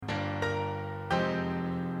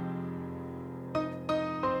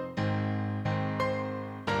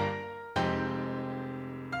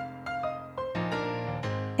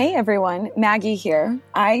Hey everyone, Maggie here.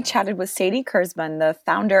 I chatted with Sadie Kurzban, the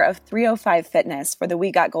founder of 305 Fitness, for the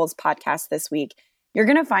We Got Goals podcast this week. You're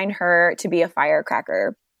going to find her to be a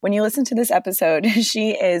firecracker. When you listen to this episode,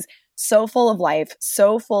 she is so full of life,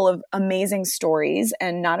 so full of amazing stories,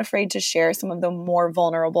 and not afraid to share some of the more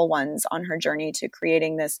vulnerable ones on her journey to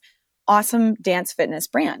creating this awesome dance fitness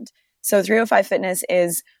brand. So 305 Fitness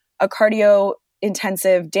is a cardio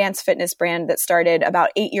intensive dance fitness brand that started about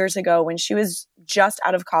 8 years ago when she was just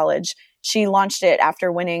out of college. She launched it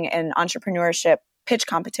after winning an entrepreneurship pitch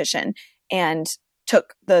competition and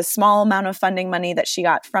took the small amount of funding money that she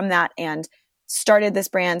got from that and started this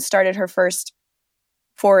brand, started her first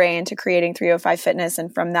foray into creating 305 Fitness.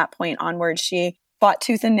 And from that point onward, she fought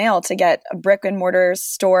tooth and nail to get a brick and mortar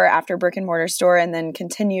store after brick and mortar store, and then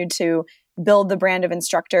continued to build the brand of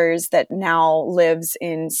instructors that now lives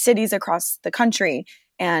in cities across the country.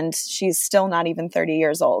 And she's still not even 30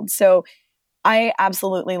 years old. So I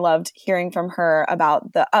absolutely loved hearing from her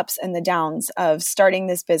about the ups and the downs of starting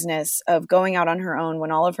this business, of going out on her own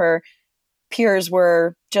when all of her peers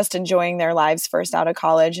were just enjoying their lives first out of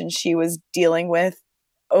college. And she was dealing with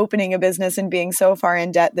opening a business and being so far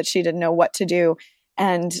in debt that she didn't know what to do.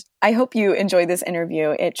 And I hope you enjoy this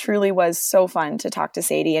interview. It truly was so fun to talk to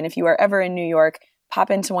Sadie. And if you are ever in New York, pop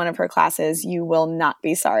into one of her classes. You will not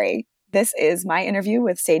be sorry. This is my interview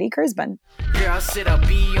with Sadie Kurzban. Girl, said I'll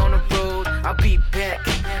be on the road. I'll be back.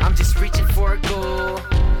 I'm just reaching for a goal.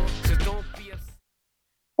 So don't be upset.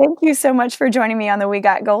 Thank you so much for joining me on the We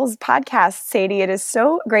Got Goals podcast, Sadie. It is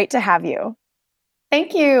so great to have you.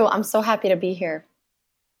 Thank you. I'm so happy to be here.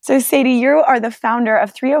 So Sadie, you are the founder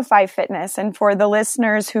of 305 Fitness. And for the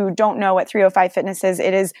listeners who don't know what 305 Fitness is,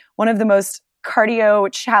 it is one of the most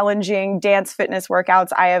cardio challenging dance fitness workouts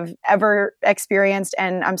I have ever experienced.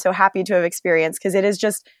 And I'm so happy to have experienced because it is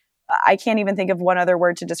just, I can't even think of one other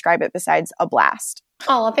word to describe it besides a blast.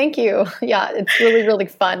 Oh, thank you. Yeah, it's really, really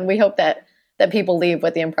fun. We hope that people leave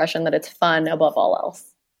with the impression that it's fun above all else.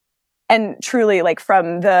 And truly, like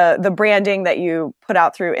from the branding that you put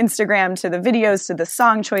out through Instagram to the videos to the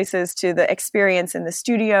song choices to the experience in the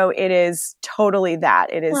studio, it is totally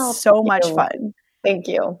that. It is so much fun. Thank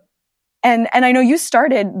you. And I know you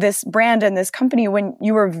started this brand and this company when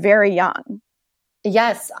you were very young.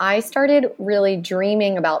 Yes, I started really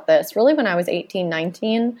dreaming about this really when I was 18,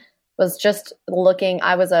 19, was just looking.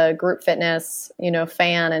 I was a group fitness,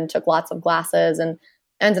 fan and took lots of classes and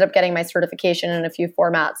ended up getting my certification in a few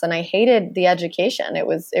formats. And I hated the education.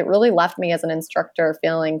 It really left me as an instructor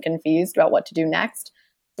feeling confused about what to do next.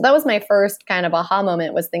 So that was my first kind of aha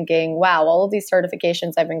moment, was thinking, wow, all of these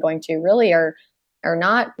certifications I've been going to really are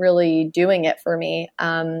not really doing it for me.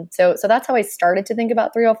 So that's how I started to think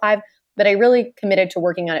about 305, but I really committed to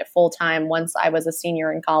working on it full time once I was a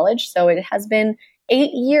senior in college. So it has been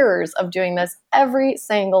 8 years of doing this every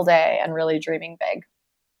single day and really dreaming big.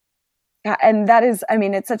 Yeah, and that is,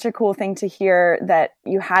 it's such a cool thing to hear that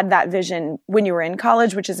you had that vision when you were in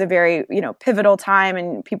college, which is a very, pivotal time,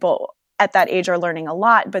 and people at that age are learning a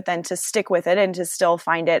lot, but then to stick with it and to still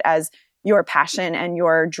find it as your passion and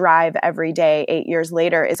your drive every day 8 years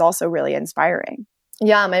later is also really inspiring.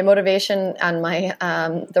 Yeah, my motivation and my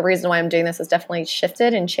the reason why I'm doing this has definitely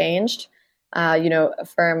shifted and changed.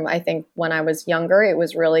 From I think when I was younger, it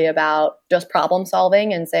was really about just problem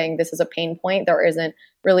solving and saying this is a pain point. There isn't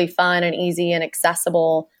really fun and easy and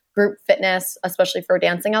accessible group fitness, especially for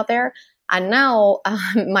dancing out there. And now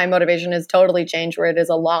my motivation has totally changed, where it is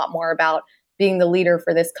a lot more about being the leader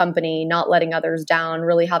for this company, not letting others down,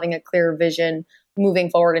 really having a clear vision,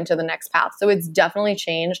 moving forward into the next path. So it's definitely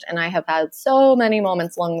changed. And I have had so many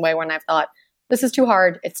moments along the way when I've thought, this is too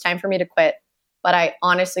hard. It's time for me to quit. But I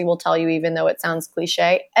honestly will tell you, even though it sounds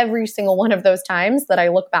cliche, every single one of those times that I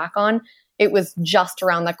look back on, it was just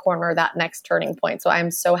around the corner, that next turning point. So I'm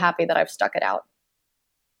so happy that I've stuck it out.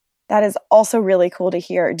 That is also really cool to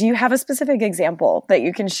hear. Do you have a specific example that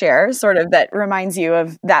you can share, sort of that reminds you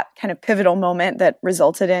of that kind of pivotal moment that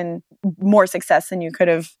resulted in more success than you could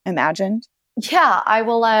have imagined? Yeah, I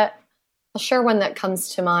will. I'll share one that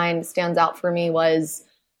comes to mind, stands out for me, was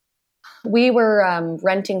we were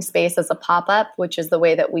renting space as a pop-up, which is the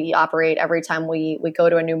way that we operate every time we go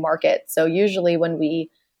to a new market. So usually when we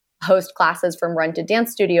host classes from Rented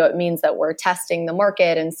Dance Studio, it means that we're testing the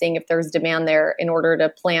market and seeing if there's demand there in order to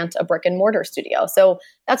plant a brick and mortar studio. So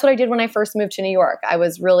that's what I did when I first moved to New York. I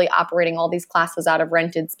was really operating all these classes out of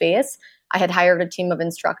rented space. I had hired a team of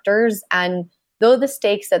instructors, and though the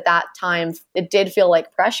stakes at that time, it did feel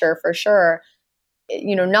like pressure for sure,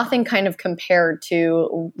 nothing kind of compared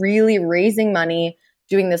to really raising money,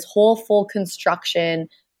 doing this whole full construction,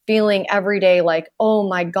 feeling every day like, oh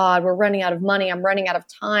my God, we're running out of money. I'm running out of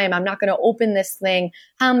time. I'm not going to open this thing.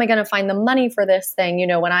 How am I going to find the money for this thing? You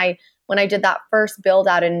know, when I did that first build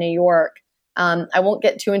out in New York, I won't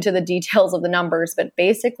get too into the details of the numbers, but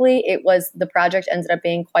basically the project ended up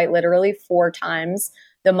being quite literally 4 times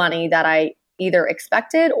the money that I either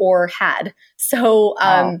expected or had. So,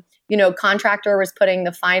 you know, contractor was putting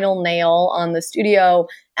the final nail on the studio,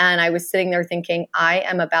 and I was sitting there thinking, I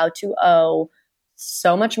am about to owe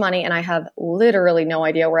so much money and I have literally no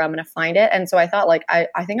idea where I'm going to find it. And so I thought, like,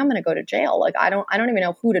 I think I'm going to go to jail. Like, I don't even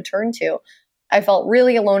know who to turn to. I felt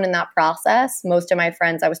really alone in that process. Most of my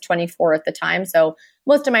friends, I was 24 at the time. So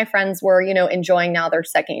most of my friends were, you know, enjoying now their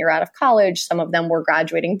second year out of college. Some of them were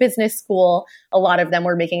graduating business school. A lot of them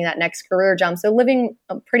were making that next career jump. So living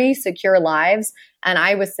pretty secure lives. And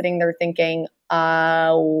I was sitting there thinking,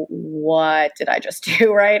 what did I just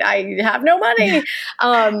do? Right? I have no money.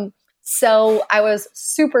 So I was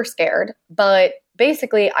super scared, but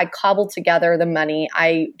basically I cobbled together the money.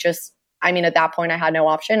 At that point I had no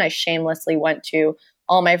option. I shamelessly went to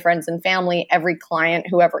all my friends and family, every client,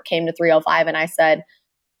 whoever came to 305. And I said,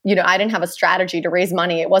 you know, I didn't have a strategy to raise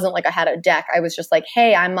money. It wasn't like I had a deck. I was just like,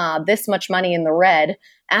 hey, I'm this much money in the red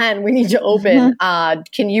and we need to open.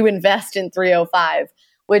 Can you invest in 305?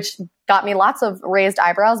 Which got me lots of raised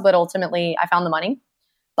eyebrows, but ultimately I found the money.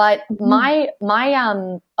 But my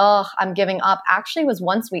I'm giving up actually was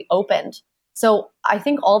once we opened. So I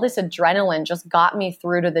think all this adrenaline just got me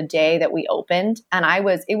through to the day that we opened. And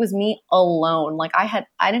it was me alone. Like I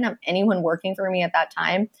didn't have anyone working for me at that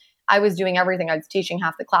time. I was doing everything. I was teaching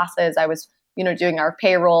half the classes. I was, you know, doing our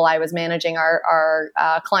payroll. I was managing our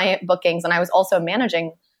client bookings. And I was also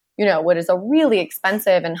managing, you know, what is a really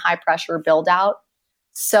expensive and high pressure build out.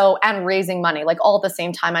 So, and raising money, like all at the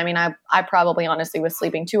same time. I mean, I probably honestly was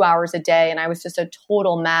sleeping 2 hours a day and I was just a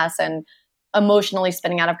total mess and emotionally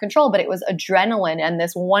spinning out of control, but it was adrenaline and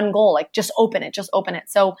this one goal, like just open it.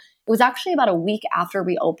 So it was actually about a week after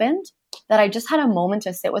we opened that I just had a moment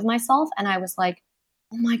to sit with myself. And I was like,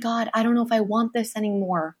 oh my God, I don't know if I want this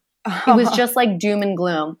anymore. It was just like doom and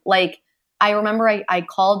gloom. Like I remember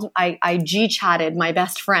I G-chatted my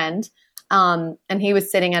best friend. And he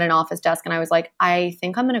was sitting at an office desk and I was like, I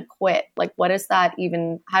think I'm going to quit. Like, what is that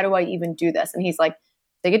even? How do I even do this? And he's like,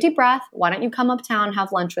 take a deep breath. Why don't you come uptown,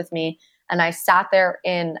 have lunch with me? And I sat there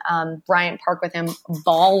in Bryant Park with him,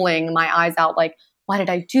 bawling my eyes out. Like, why did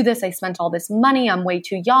I do this? I spent all this money. I'm way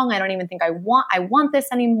too young. I don't even think I want this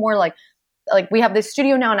anymore. Like we have this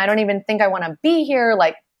studio now and I don't even think I want to be here.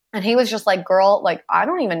 Like, and he was just like, girl, like, I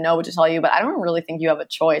don't even know what to tell you, but I don't really think you have a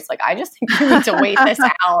choice. Like, I just think you need to wait this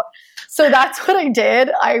out. So that's what I did.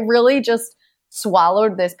 I really just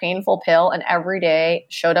swallowed this painful pill and every day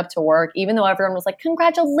showed up to work, even though everyone was like,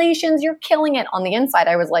 congratulations, you're killing it. On the inside,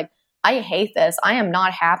 I was like, I hate this. I am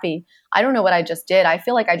not happy. I don't know what I just did. I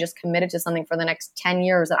feel like I just committed to something for the next 10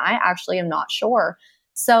 years and I actually am not sure.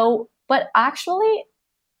 So, but actually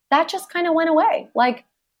that just kind of went away. Like,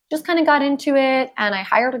 just kind of got into it and I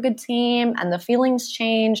hired a good team and the feelings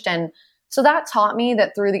changed. And so that taught me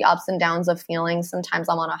that through the ups and downs of feelings, sometimes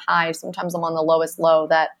I'm on a high, sometimes I'm on the lowest low,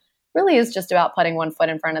 that really is just about putting one foot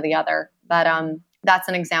in front of the other. But that's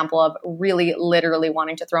an example of really literally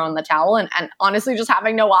wanting to throw in the towel and honestly just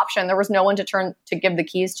having no option. There was no one to give the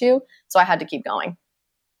keys to. So I had to keep going.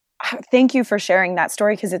 Thank you for sharing that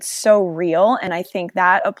story because it's so real. And I think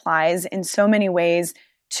that applies in so many ways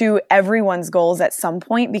to everyone's goals at some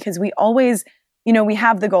point, because we always, you know, we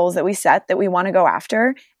have the goals that we set that we want to go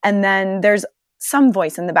after. And then there's some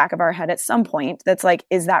voice in the back of our head at some point that's like,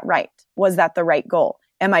 is that right? Was that the right goal?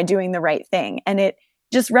 Am I doing the right thing? And it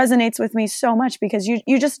just resonates with me so much because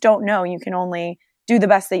you just don't know. You can only do the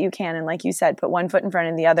best that you can. And like you said, put one foot in front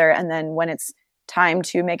of the other. And then when it's time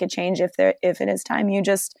to make a change, if it is time, you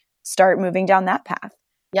just start moving down that path.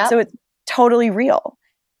 Yeah. So it's totally real.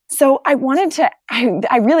 So I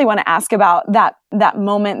really want to ask about that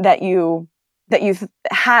moment that you've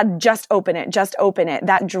had, just open it,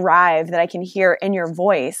 that drive that I can hear in your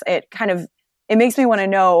voice. It makes me want to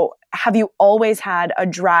know, have you always had a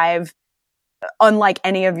drive unlike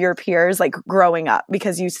any of your peers, like growing up?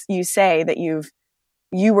 Because you say that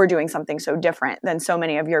you were doing something so different than so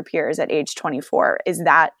many of your peers at age 24.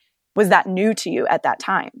 Was that new to you at that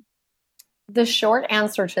time? The short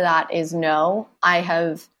answer to that is no. I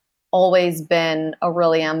have always been a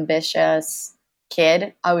really ambitious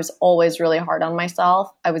kid. I was always really hard on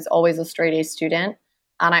myself. I was always a straight A student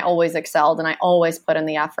and I always excelled and I always put in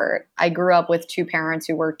the effort. I grew up with 2 parents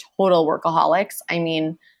who were total workaholics. I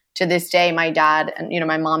mean, to this day, my dad and,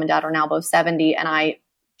 my mom and dad are now both 70 and I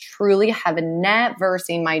truly have never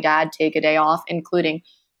seen my dad take a day off, including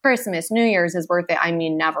Christmas, New Year's, his birthday. I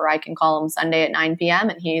mean, never. I can call him Sunday at 9 p.m.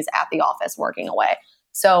 and he's at the office working away.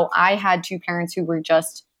 So I had two parents who were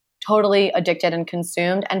just totally addicted and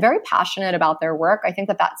consumed and very passionate about their work. I think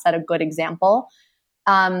that set a good example.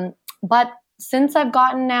 But since I've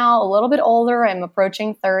gotten now a little bit older, I'm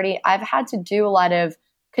approaching 30, I've had to do a lot of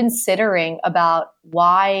considering about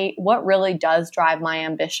what really does drive my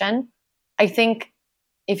ambition. I think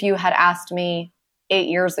if you had asked me 8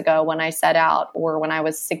 years ago when I set out, or when I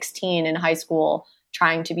was 16 in high school,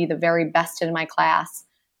 trying to be the very best in my class,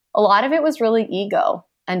 a lot of it was really ego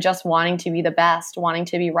and just wanting to be the best, wanting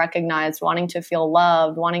to be recognized, wanting to feel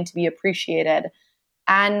loved, wanting to be appreciated.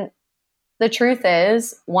 And the truth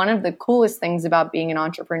is, one of the coolest things about being an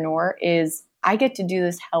entrepreneur is I get to do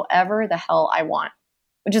this however the hell I want,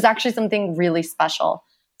 which is actually something really special.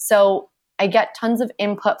 So I get tons of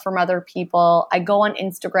input from other people. I go on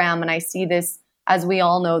Instagram and I see this, as we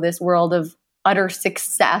all know, this world of utter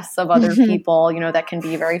success of other people, that can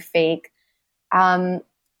be very fake. And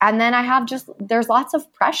then there's lots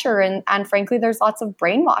of pressure and frankly, there's lots of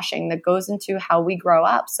brainwashing that goes into how we grow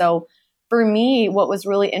up. So for me, what was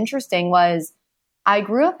really interesting was I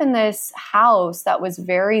grew up in this house that was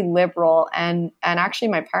very liberal, and actually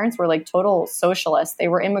my parents were like total socialists. They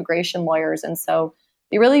were immigration lawyers. And so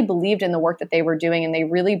they really believed in the work that they were doing. And they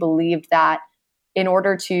really believed that in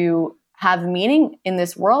order to have meaning in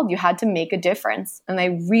this world, you had to make a difference. And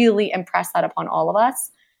they really impressed that upon all of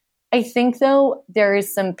us. I think, though, there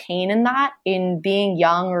is some pain in that, in being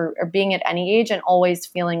young or being at any age and always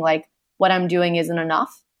feeling like what I'm doing isn't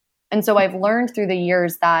enough. And so I've learned through the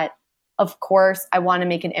years that, of course, I want to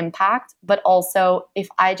make an impact, but also if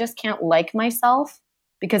I just can't like myself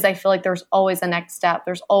because I feel like there's always a next step,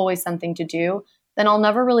 there's always something to do, then I'll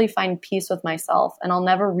never really find peace with myself and I'll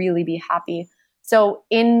never really be happy. So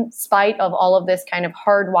in spite of all of this kind of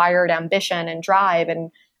hardwired ambition and drive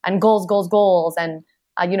and goals, and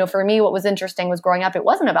for me, what was interesting was growing up, it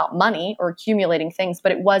wasn't about money or accumulating things,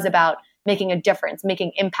 but it was about making a difference,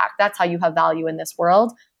 making impact. That's how you have value in this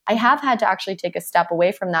world. I have had to actually take a step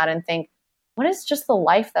away from that and think, what is just the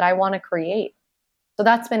life that I want to create? So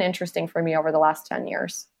that's been interesting for me over the last 10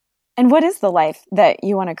 years. And what is the life that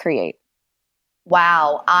you want to create?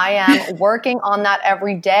 Wow, I am working on that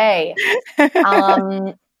every day.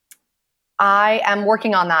 I am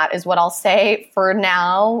working on that is what I'll say for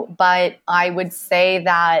now. But I would say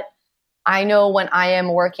that I know when I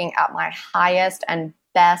am working at my highest and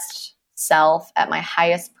best self, at my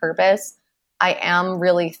highest purpose, I am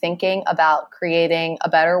really thinking about creating a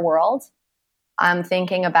better world. I'm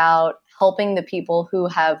thinking about helping the people who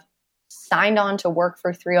have signed on to work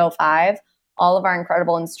for 305, all of our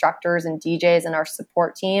incredible instructors and DJs and our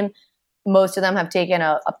support team. Most of them have taken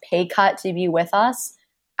a pay cut to be with us.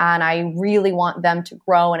 And I really want them to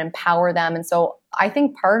grow and empower them. And so I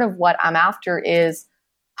think part of what I'm after is,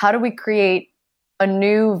 how do we create a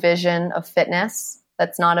new vision of fitness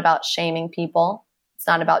that's not about shaming people? It's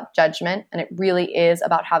not about judgment, and it really is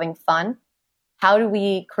about having fun. How do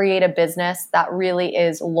we create a business that really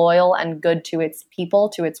is loyal and good to its people,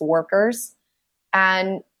 to its workers?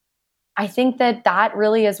 And I think that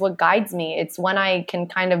really is what guides me. It's when I can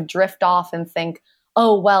kind of drift off and think,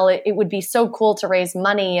 oh, well, it would be so cool to raise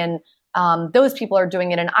money, and those people are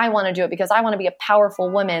doing it and I want to do it because I want to be a powerful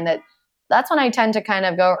woman. That's when I tend to kind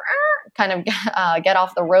of go, get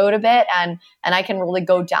off the road a bit, and I can really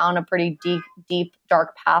go down a pretty deep,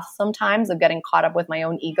 dark path sometimes of getting caught up with my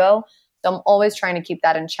own ego. So I'm always trying to keep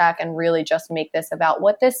that in check and really just make this about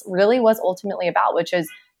what this really was ultimately about, which is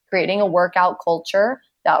creating a workout culture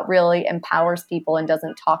that really empowers people and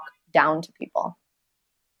doesn't talk down to people.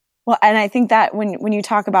 Well, and I think that when you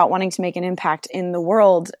talk about wanting to make an impact in the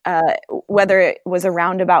world, whether it was a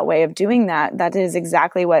roundabout way of doing that, that is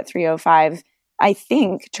exactly what 305, I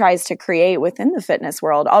think, tries to create within the fitness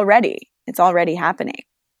world already. It's already happening.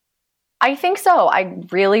 I think so. I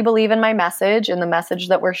really believe in my message and the message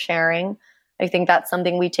that we're sharing. I think that's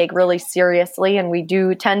something we take really seriously, and we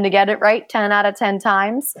do tend to get it right 10 out of 10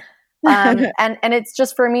 times. And it's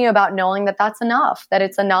just for me about knowing that that's enough, that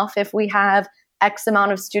it's enough if we have X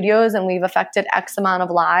amount of studios and we've affected X amount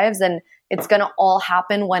of lives, and it's going to all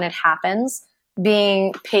happen when it happens.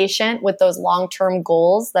 Being patient with those long-term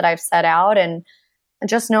goals that I've set out, and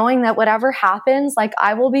just knowing that whatever happens, like,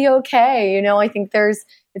 I will be okay. I think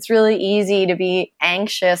it's really easy to be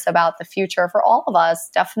anxious about the future for all of us,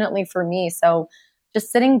 definitely for me. So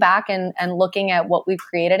just sitting back and looking at what we've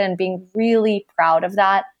created and being really proud of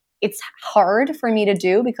that. It's hard for me to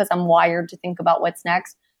do because I'm wired to think about what's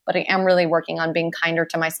next, but I am really working on being kinder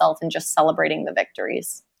to myself and just celebrating the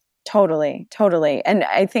victories. Totally. And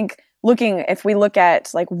I think if we look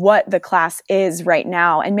at like what the class is right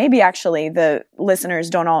now, and maybe actually the listeners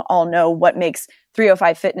don't all know what makes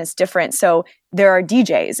 305 Fitness different. So there are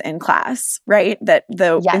DJs in class, right? That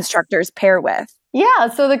the instructors pair with. Yeah.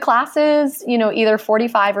 So the class is, either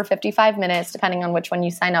 45 or 55 minutes, depending on which one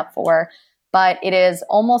you sign up for. But it is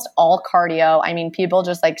almost all cardio. I mean, people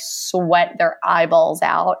just like sweat their eyeballs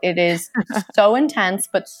out. It is so intense,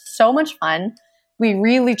 but so much fun. We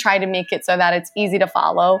really try to make it so that it's easy to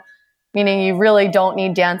follow, meaning you really don't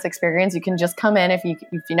need dance experience. You can just come in. If you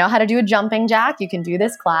know how to do a jumping jack, you can do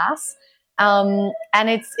this class. And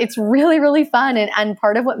it's really, really fun. And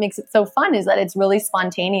part of what makes it so fun is that it's really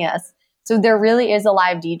spontaneous. So there really is a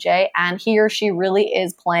live DJ, and he or she really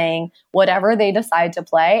is playing whatever they decide to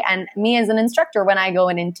play. And me as an instructor, when I go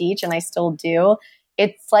in and teach, and I still do,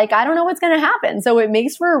 it's like, I don't know what's going to happen. So it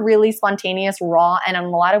makes for a really spontaneous, raw, and in a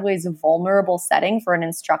lot of ways, vulnerable setting for an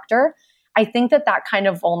instructor. I think that kind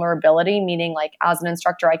of vulnerability, meaning like as an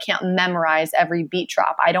instructor, I can't memorize every beat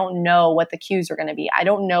drop. I don't know what the cues are going to be. I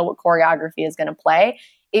don't know what choreography is going to play.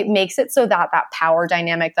 It makes it so that power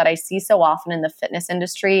dynamic that I see so often in the fitness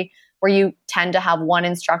industry, where you tend to have one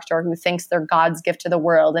instructor who thinks they're God's gift to the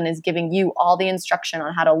world and is giving you all the instruction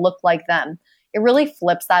on how to look like them. It really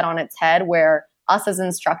flips that on its head, where us as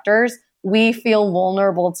instructors, we feel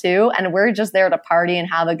vulnerable too, and we're just there to party and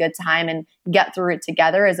have a good time and get through it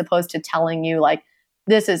together, as opposed to telling you like,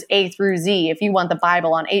 this is A through Z. If you want the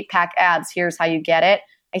Bible on 8-pack abs, here's how you get it.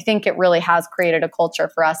 I think it really has created a culture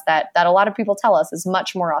for us that a lot of people tell us is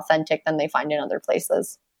much more authentic than they find in other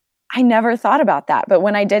places. I never thought about that. But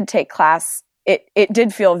when I did take class, it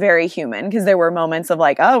did feel very human, because there were moments of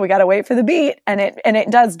like, oh, we got to wait for the beat. And it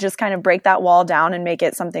does just kind of break that wall down and make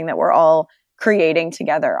it something that we're all creating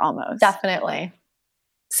together almost. Definitely.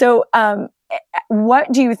 So what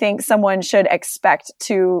do you think someone should expect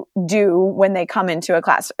to do when they come into a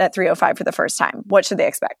class at 305 for the first time? What should they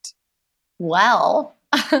expect? Well,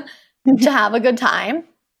 to have a good time.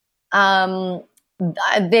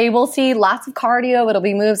 They will see lots of cardio. It'll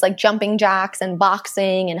be moves like jumping jacks and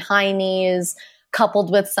boxing and high knees,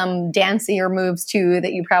 coupled with some dancier moves too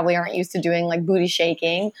that you probably aren't used to doing, like booty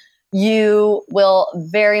shaking. You will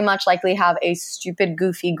very much likely have a stupid,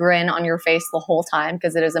 goofy grin on your face the whole time,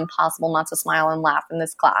 because it is impossible not to smile and laugh in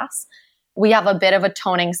this class. We have a bit of a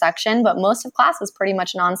toning section, but most of class is pretty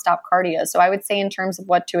much nonstop cardio. So I would say, in terms of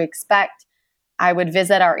what to expect, I would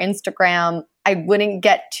visit our Instagram. I wouldn't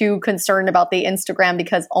get too concerned about the Instagram,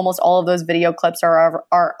 because almost all of those video clips are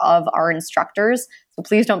of our instructors. So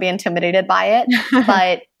please don't be intimidated by it.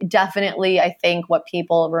 But definitely, I think what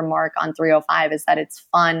people remark on 305 is that it's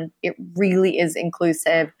fun. It really is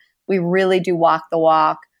inclusive. We really do walk the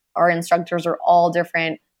walk. Our instructors are all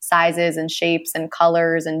different sizes and shapes and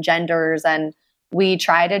colors and genders. And we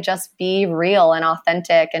try to just be real and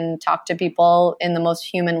authentic and talk to people in the most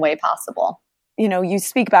human way possible. You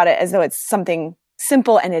speak about it as though it's something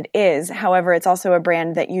simple, and it is. However, it's also a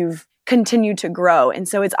brand that you've continued to grow. And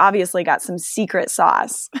so it's obviously got some secret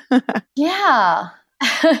sauce. Yeah.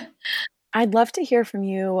 I'd love to hear from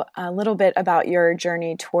you a little bit about your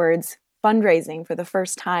journey towards fundraising for the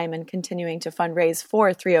first time and continuing to fundraise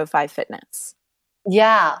for 305 Fitness.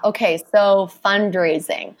 Yeah. Okay. So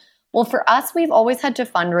fundraising. Well, for us, we've always had to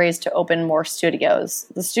fundraise to open more studios.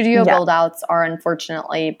 The studio build-outs are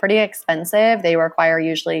unfortunately pretty expensive. They require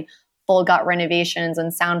usually full gut renovations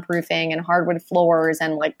and soundproofing and hardwood floors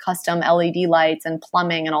and like custom LED lights and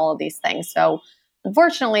plumbing and all of these things. So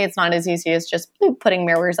unfortunately, it's not as easy as just putting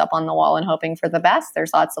mirrors up on the wall and hoping for the best.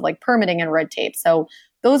 There's lots of like permitting and red tape. So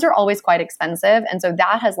those are always quite expensive. And so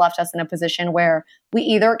that has left us in a position where we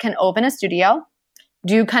either can open a studio,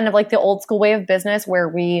 do kind of like the old school way of business where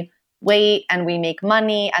we wait and we make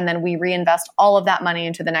money and then we reinvest all of that money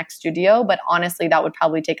into the next studio. But honestly, that would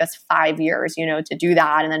probably take us 5 years, to do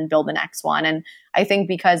that and then build the next one. And I think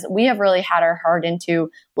because we have really had our heart into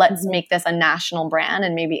let's make this a national brand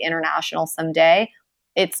and maybe international someday,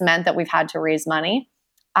 it's meant that we've had to raise money.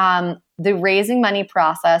 The raising money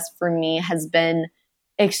process for me has been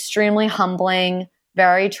extremely humbling,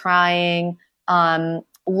 very trying.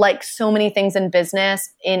 Like so many things in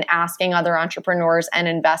business, in asking other entrepreneurs and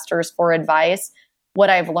investors for advice,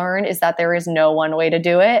 what I've learned is that there is no one way to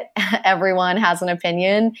do it. Everyone has an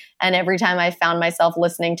opinion. And every time I found myself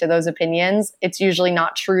listening to those opinions, it's usually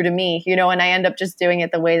not true to me, and I end up just doing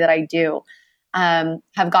it the way that I do.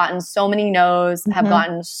 Have gotten so many no's, have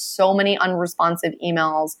gotten so many unresponsive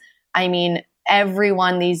emails. I mean,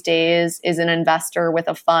 everyone these days is an investor with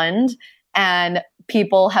a fund. And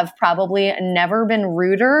people have probably never been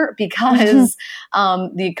ruder because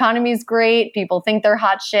the economy is great. People think they're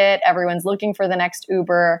hot shit. Everyone's looking for the next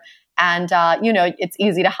Uber. And, it's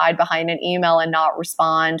easy to hide behind an email and not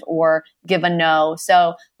respond or give a no.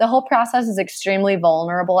 So the whole process is extremely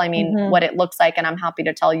vulnerable. I mean, what it looks like, and I'm happy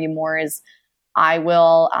to tell you more, is I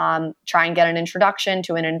will try and get an introduction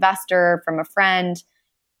to an investor from a friend.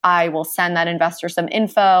 I will send that investor some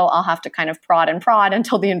info. I'll have to kind of prod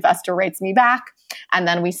until the investor rates me back. And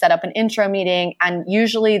then we set up an intro meeting. And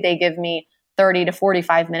usually they give me 30 to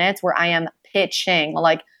 45 minutes where I am pitching.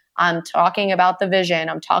 Like, I'm talking about the vision.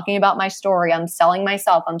 I'm talking about my story. I'm selling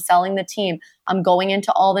myself. I'm selling the team. I'm going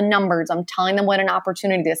into all the numbers. I'm telling them what an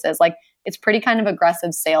opportunity this is. Like, it's pretty kind of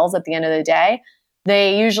aggressive sales at the end of the day.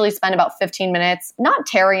 They usually spend about 15 minutes, not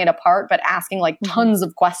tearing it apart, but asking like tons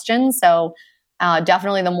of questions. So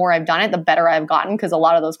definitely the more I've done it, the better I've gotten, because a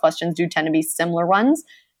lot of those questions do tend to be similar ones.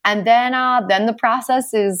 And then the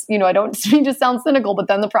process is, I don't mean to sound cynical, but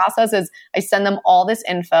then the process is I send them all this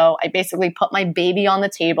info. I basically put my baby on the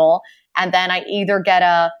table, and then I either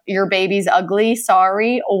get your baby's ugly,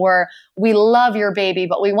 sorry, or we love your baby,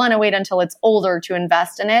 but we want to wait until it's older to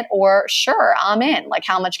invest in it, or sure, I'm in. Like,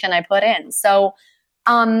 how much can I put in? So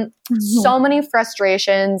so many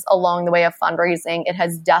frustrations along the way of fundraising. It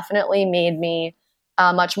has definitely made me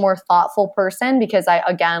a much more thoughtful person, because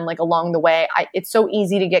along the way, it's so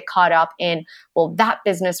easy to get caught up in, well, that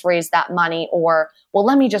business raised that money, or, well,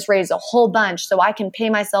 let me just raise a whole bunch so I can pay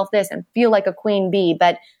myself this and feel like a queen bee.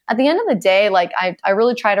 But at the end of the day, like, I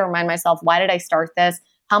really try to remind myself, why did I start this?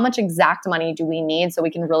 How much exact money do we need so we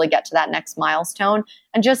can really get to that next milestone?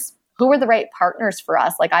 And just, who are the right partners for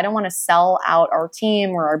us? Like, I don't want to sell out our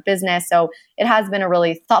team or our business. So it has been a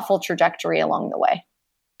really thoughtful trajectory along the way.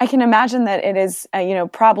 I can imagine that it is,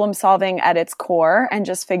 problem solving at its core, and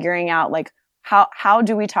just figuring out, like, how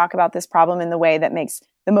do we talk about this problem in the way that makes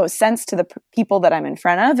the most sense to the people that I'm in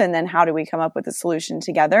front of? And then how do we come up with a solution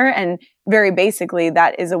together? And very basically,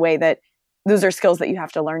 that is a way that those are skills that you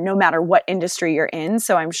have to learn no matter what industry you're in.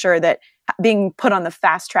 So I'm sure that being put on the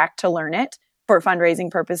fast track to learn it for fundraising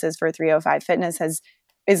purposes for 305 Fitness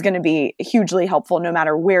is going to be hugely helpful no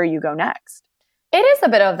matter where you go next. It is a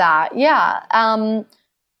bit of that. Yeah.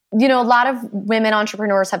 A lot of women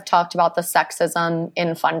entrepreneurs have talked about the sexism in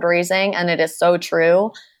fundraising, and it is so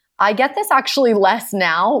true. I get this actually less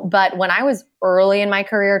now, but when I was early in my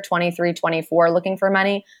career, 23, 24, looking for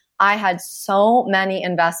money, I had so many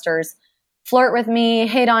investors flirt with me,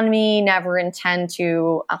 hate on me, never intend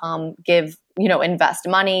to invest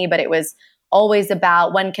money, but it was always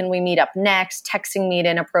about, when can we meet up next, texting me at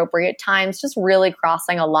inappropriate times, just really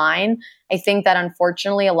crossing a line. I think that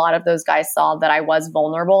unfortunately a lot of those guys saw that I was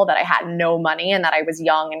vulnerable, that I had no money, and that I was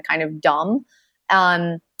young and kind of dumb.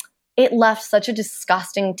 It left such a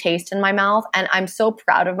disgusting taste in my mouth. And I'm so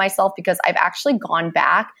proud of myself, because I've actually gone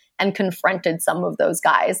back and confronted some of those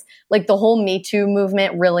guys. Like, the whole Me Too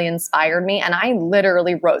movement really inspired me. And I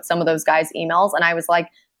literally wrote some of those guys emails, and I was like,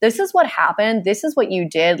 this is what happened. This is what you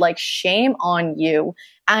did. Like, shame on you.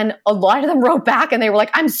 And a lot of them wrote back, and they were like,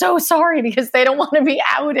 I'm so sorry, because they don't want to be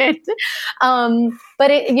outed. But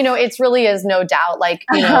it really is no doubt. Like,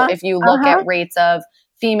 if you look at rates of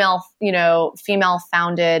female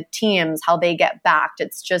founded teams, how they get backed,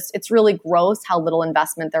 it's really gross how little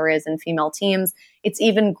investment there is in female teams. It's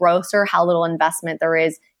even grosser how little investment there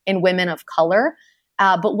is in women of color.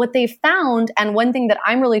 But what they found, and one thing that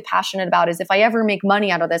I'm really passionate about, is if I ever make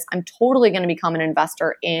money out of this, I'm totally going to become an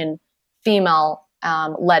investor in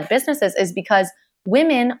female-led businesses, is because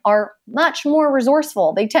women are much more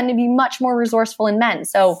resourceful. They tend to be much more resourceful than men.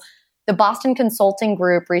 So the Boston Consulting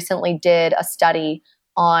Group recently did a study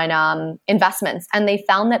on investments, and they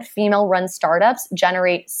found that female-run startups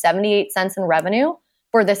generate 78 cents in revenue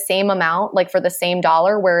for the same amount, like for the same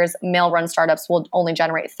dollar, whereas male-run startups will only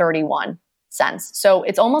generate 31 cents. So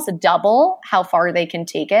it's almost a double how far they can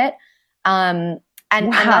take it. And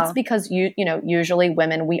that's because usually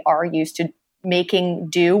women, we are used to making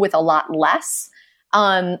do with a lot less.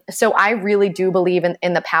 So I really do believe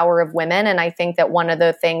in the power of women. And I think that one of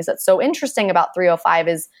the things that's so interesting about 305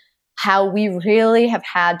 is how we really have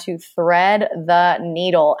had to thread the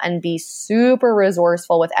needle and be super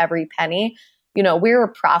resourceful with every penny. We're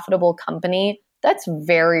a profitable company. That's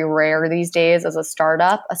very rare these days as a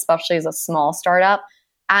startup, especially as a small startup.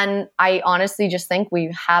 And I honestly just think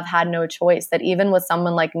we have had no choice, that even with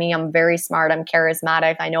someone like me, I'm very smart, I'm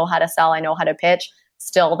charismatic, I know how to sell, I know how to pitch.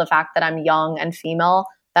 Still, the fact that I'm young and female,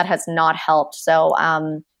 that has not helped. So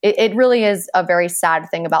it really is a very sad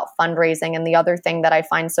thing about fundraising. And the other thing that I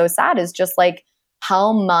find so sad is just like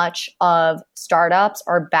how much of startups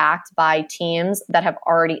are backed by teams that have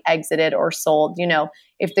already exited or sold. You know,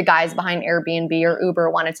 if the guys behind Airbnb or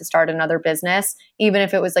Uber wanted to start another business, even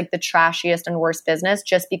if it was like the trashiest and worst business,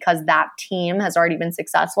 just because that team has already been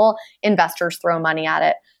successful, investors throw money at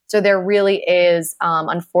it. So there really is,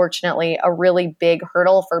 unfortunately, a really big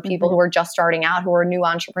hurdle for people who are just starting out, who are new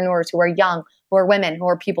entrepreneurs, who are young, who are women, who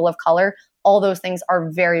are people of color. All those things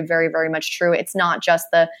are very, very, very much true. It's not just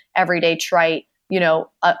the everyday trite, you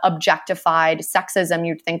know, objectified sexism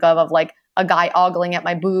you'd think of like a guy ogling at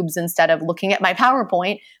my boobs instead of looking at my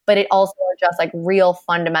PowerPoint, but it also are just like real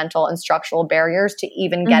fundamental and structural barriers to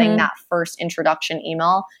even getting that first introduction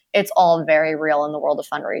email. It's all very real in the world of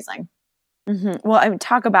fundraising. Well, I would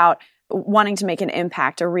talk about wanting to make an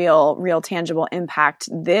impact, a real tangible impact.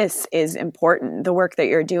 This is important. The work that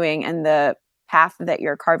you're doing and the path that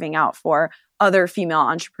you're carving out for other female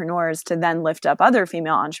entrepreneurs to then lift up other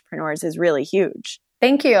female entrepreneurs is really huge.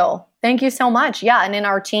 Thank you. Thank you so much. Yeah. And in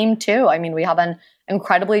our team too. I mean, we have an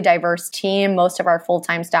incredibly diverse team. Most of our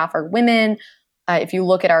full-time staff are women. If you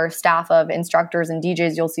look at our staff of instructors and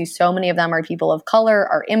DJs, you'll see so many of them are people of color,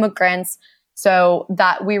 are immigrants. So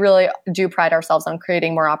that we really do pride ourselves on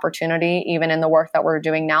creating more opportunity, even in the work that we're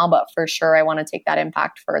doing now. But for sure, I want to take that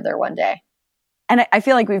impact further one day. And I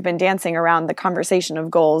feel like we've been dancing around the conversation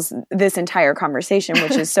of goals this entire conversation,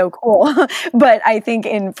 which is so cool. But I think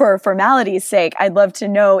for formality's sake, I'd love to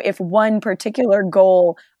know if one particular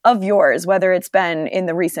goal of yours, whether it's been in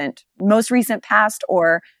the most recent past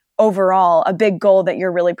or overall, a big goal that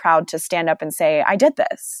you're really proud to stand up and say, I did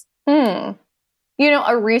this. You know,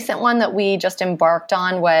 a recent one that we just embarked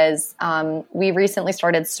on was we recently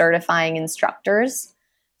started certifying instructors.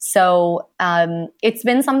 So it's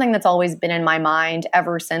been something that's always been in my mind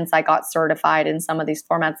ever since I got certified in some of these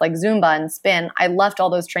formats like Zumba and Spin. I left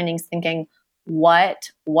all those trainings thinking,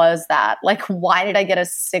 what was that? Like, why did I get a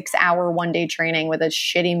 6-hour one-day training with a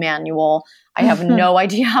shitty manual? I have no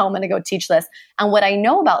idea how I'm going to go teach this. And what I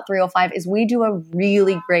know about 305 is we do a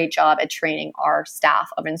really great job at training our staff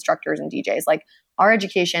of instructors and DJs. Like, our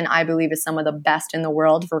education, I believe, is some of the best in the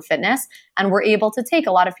world for fitness. And we're able to take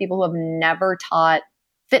a lot of people who have never taught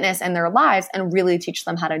fitness in their lives and really teach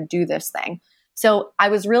them how to do this thing. So I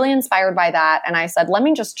was really inspired by that. And I said, let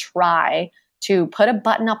me just try to put a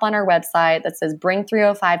button up on our website that says, bring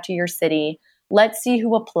 305 to your city. Let's see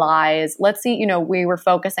who applies. Let's see, you know, we were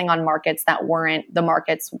focusing on markets that weren't the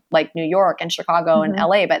markets like New York and Chicago and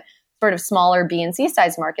LA, but sort of smaller B and C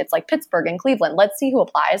size markets like Pittsburgh and Cleveland. Let's see who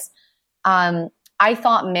applies. I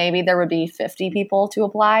thought maybe there would be 50 people to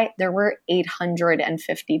apply. There were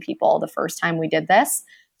 850 people the first time we did this.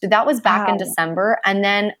 So that was back in December. And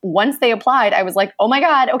then once they applied, I was like, oh my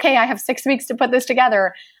God, okay, I have 6 weeks to put this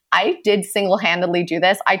together. I did single-handedly do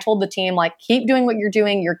this. I told the team, like, keep doing what you're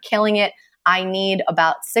doing. You're killing it. I need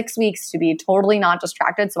about 6 weeks to be totally not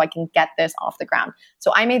distracted so I can get this off the ground.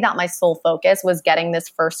 So I made that my sole focus, was getting this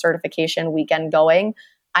first certification weekend going.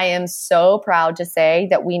 I am so proud to say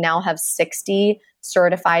that we now have 60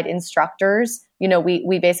 certified instructors. You know,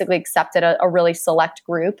 we basically accepted a really select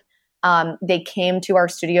group. They came to our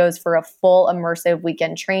studios for a full immersive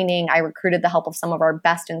weekend training. I recruited the help of some of our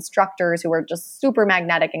best instructors who are just super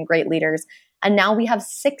magnetic and great leaders. And now we have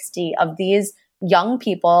 60 of these young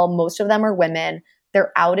people. Most of them are women.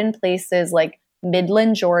 They're out in places like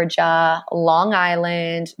Midland, Georgia, Long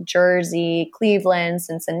Island, Jersey, Cleveland,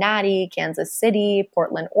 Cincinnati, Kansas City,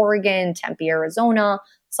 Portland, Oregon, Tempe, Arizona,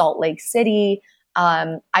 Salt Lake City.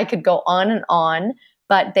 I could go on,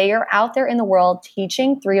 but they are out there in the world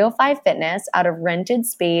teaching 305 fitness out of rented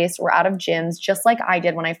space or out of gyms, just like I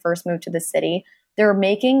did when I first moved to the city. They're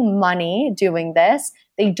making money doing this.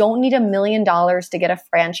 They don't need $1 million to get a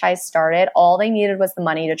franchise started. All they needed was the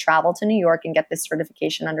money to travel to New York and get this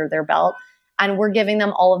certification under their belt. And we're giving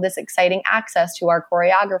them all of this exciting access to our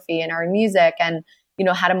choreography and our music and, you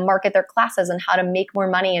know, how to market their classes and how to make more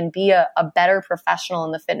money and be a better professional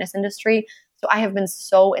in the fitness industry. So I have been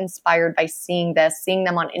so inspired by seeing this, seeing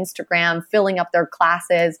them on Instagram, filling up their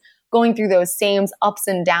classes, going through those same ups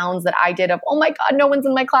and downs that I did of, oh my God, no one's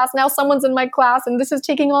in my class. Now someone's in my class and this is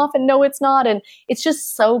taking off and no, it's not. And it's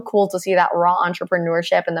just so cool to see that raw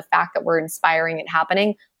entrepreneurship and the fact that we're inspiring it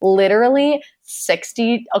happening literally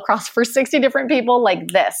 60 different people like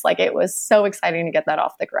this. Like, it was so exciting to get that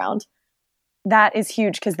off the ground. That is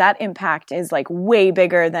huge, because that impact is like way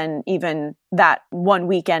bigger than even that one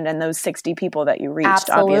weekend and those 60 people that you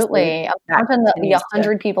reached. Absolutely. Imagine the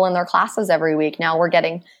 100 people in their classes every week. Now we're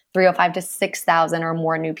getting 305 to 6,000 or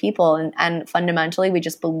more new people. And fundamentally, we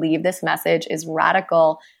just believe this message is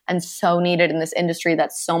radical and so needed in this industry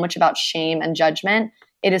that's so much about shame and judgment.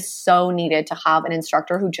 It is so needed to have an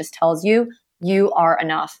instructor who just tells you, you are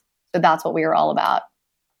enough. So that's what we are all about.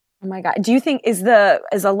 Oh my God. Do you think is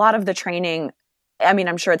a lot of the training, I mean,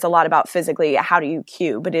 I'm sure it's a lot about physically, how do you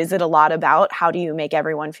cue, but is it a lot about how do you make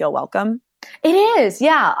everyone feel welcome? It is.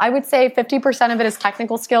 Yeah. I would say 50% of it is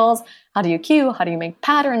technical skills. How do you cue? How do you make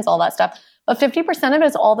patterns? All that stuff. But 50% of it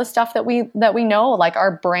is all the stuff that we know, like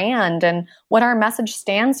our brand and what our message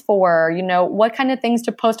stands for, you know, what kind of things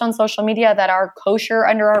to post on social media that are kosher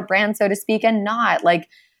under our brand, so to speak, and not, like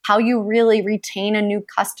how you really retain a new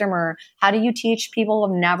customer. How do you teach people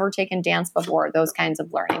who have never taken dance before? Those kinds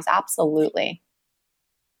of learnings. Absolutely.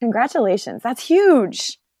 Congratulations. That's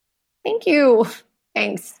huge. Thank you.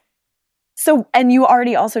 Thanks. So, and you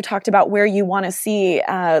already also talked about where you want to see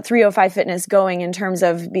 305 Fitness going in terms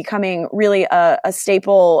of becoming really a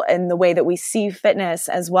staple in the way that we see fitness,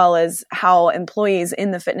 as well as how employees in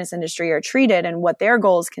the fitness industry are treated and what their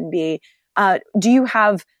goals can be. Do you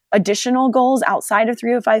have additional goals outside of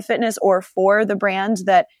 305 Fitness or for the brand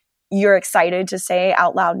that you're excited to say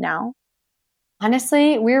out loud now?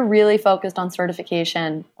 Honestly, we're really focused on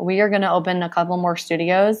certification. We are going to open a couple more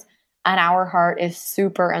studios, and our heart is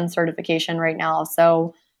super in certification right now.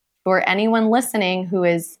 So for anyone listening who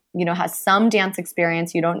is, you know, has some dance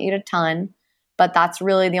experience, you don't need a ton, but that's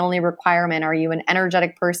really the only requirement. Are you an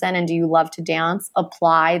energetic person and do you love to dance?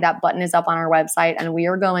 Apply. That button is up on our website, and we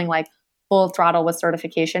are going like full throttle with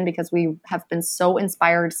certification because we have been so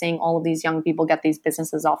inspired seeing all of these young people get these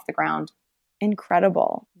businesses off the ground.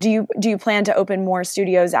 Incredible. Do you plan to open more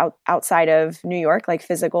studios outside of New York, like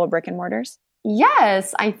physical brick and mortars?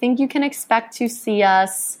 Yes, I think you can expect to see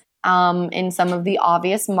us in some of the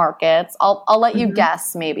obvious markets. I'll let you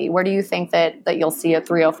guess maybe. Where do you think that you'll see a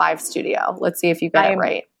 305 studio? Let's see if you got it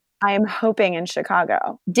right. I am hoping in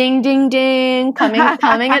Chicago. Ding, ding, ding. Coming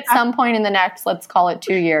at some point in the next, let's call it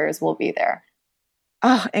 2 years, we'll be there.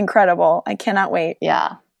 Oh, incredible. I cannot wait.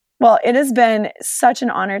 Yeah. Well, it has been such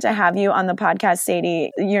an honor to have you on the podcast,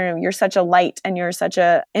 Sadie. You're such a light and you're such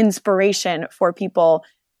an inspiration for people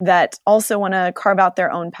that also want to carve out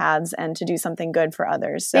their own paths and to do something good for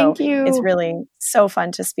others. So thank you. It's really so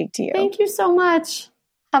fun to speak to you. Thank you so much.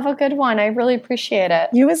 Have a good one. I really appreciate it.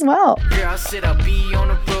 You as well. Girl, said I'll be on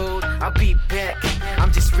the road, I'll be back.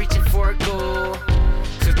 I'm just reaching for a goal.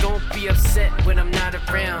 So don't be upset when I'm not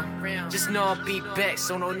around. Just know I'll be back,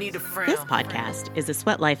 so no need to frown. This podcast is a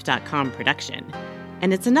sweatlife.com production,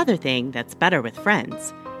 and it's another thing that's better with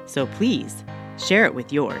friends. So please share it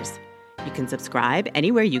with yours. You can subscribe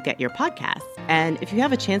anywhere you get your podcasts. And if you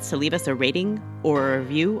have a chance to leave us a rating or a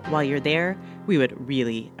review while you're there, we would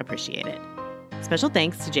really appreciate it. Special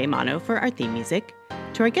thanks to Jay Mono for our theme music,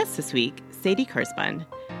 to our guest this week, Sadie Kurzban,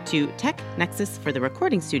 to Tech Nexus for the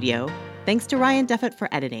recording studio, thanks to Ryan Duffett for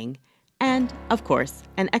editing, and, of course,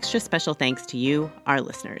 an extra special thanks to you, our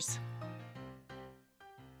listeners.